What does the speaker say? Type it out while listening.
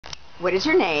What is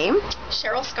your name?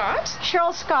 Cheryl Scott.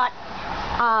 Cheryl Scott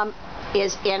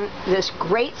is in this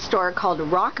great store called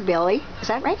Rockabetty. Is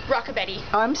that right? Rockabetty.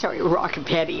 Oh, I'm sorry,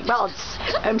 Rockabetty. Well,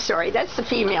 I'm sorry, that's the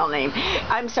female name.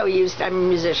 I'm a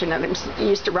musician and I'm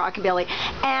used to Rockabilly.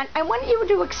 And I want you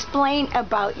to explain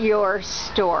about your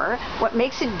store, what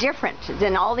makes it different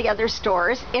than all the other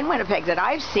stores in Winnipeg that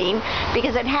I've seen,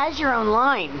 because it has your own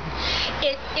line.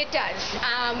 It does.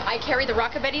 I carry the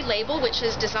Rockabetty label, which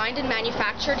is designed and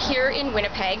manufactured here in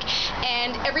Winnipeg,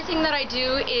 and everything that I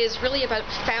do is really about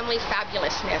family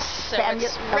fabulousness. So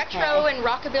it's retro and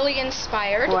rockabilly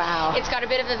inspired. Wow. It's got a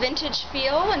bit of a vintage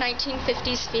feel, a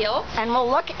 1950s feel. And we'll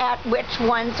look at which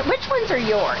ones are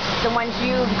yours, the ones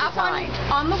you designed.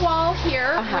 On the wall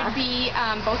here would be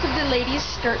both of the ladies'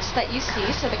 skirts that you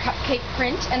see, so the cupcake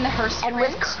print and the hearse print. And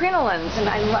with crinolines, and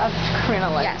I loved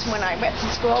crinolines. Yes. When I went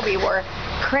to school, we wore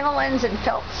crinolines and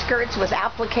felt skirts with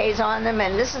appliques on them,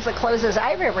 and this is the closest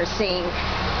I've ever seen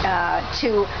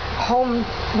to home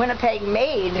Winnipeg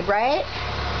made, right?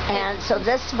 And so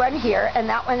this one here, and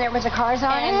that one there with the cars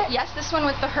on it? Yes, this one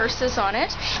with the hearses on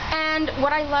it. And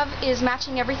what I love is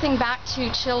matching everything back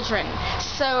to children.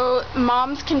 So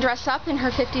moms can dress up in her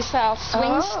 50s style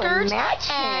swing skirt,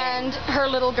 matching. And her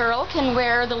little girl can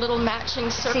wear the little matching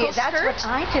circle skirt. See, that's skirt. what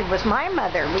I did with my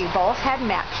mother. We both had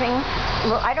matching.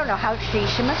 Well, I don't know how she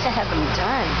must have had them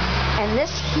done. And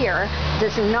this here,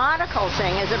 this nautical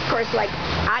thing is, of course, like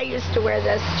I used to wear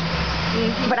this.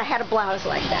 But I had a blouse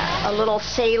like that, a little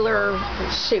sailor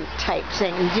suit type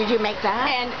thing. Did you make that?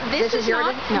 And this is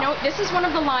yours? No, this is one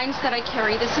of the lines that I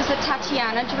carry. This is a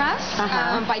Tatiana dress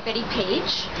by Betty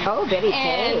Page. Oh, Betty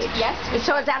Page. Yes.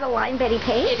 So is that a line, Betty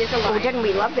Page? It is a line. Oh, didn't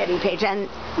we love Betty Page? And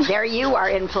there you are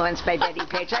influenced by Betty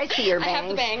Page. I see your bangs. I have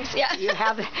the bangs, yeah.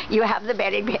 You have the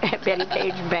Betty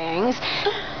Page bangs.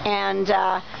 And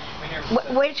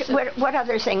what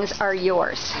other things are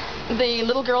yours? The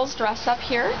little girl's dress up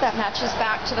here that matches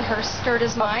back to the hearse skirt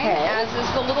is mine, as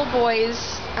is the little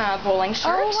boy's bowling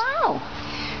shirt. Oh,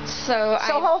 wow. So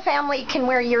whole family can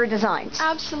wear your designs?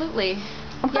 Absolutely.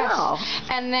 Wow. Yes.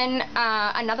 And then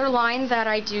another line that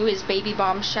I do is baby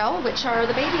bombshell, which are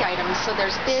the baby items. So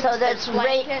there's bibs, there's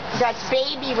blankets. That's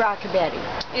baby Rockabetty.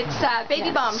 It's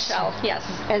baby bombshell, yes.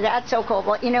 And that's so cool.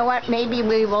 Well, you know what? Maybe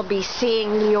we will be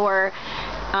seeing your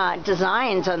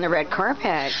designs on the red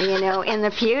carpet, in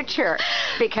the future,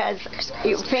 because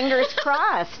fingers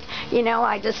crossed.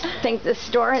 I just think the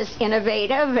store is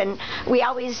innovative, and we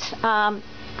always,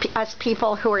 us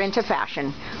people who are into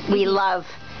fashion, we love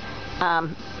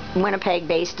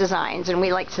Winnipeg-based designs, and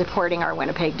we like supporting our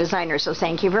Winnipeg designers, so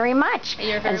thank you very much.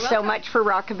 You're very welcome. So much for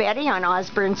Rockabetty on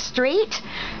Osborne Street.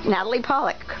 Natalie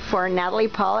Pollock for Natalie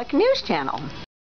Pollock News Channel.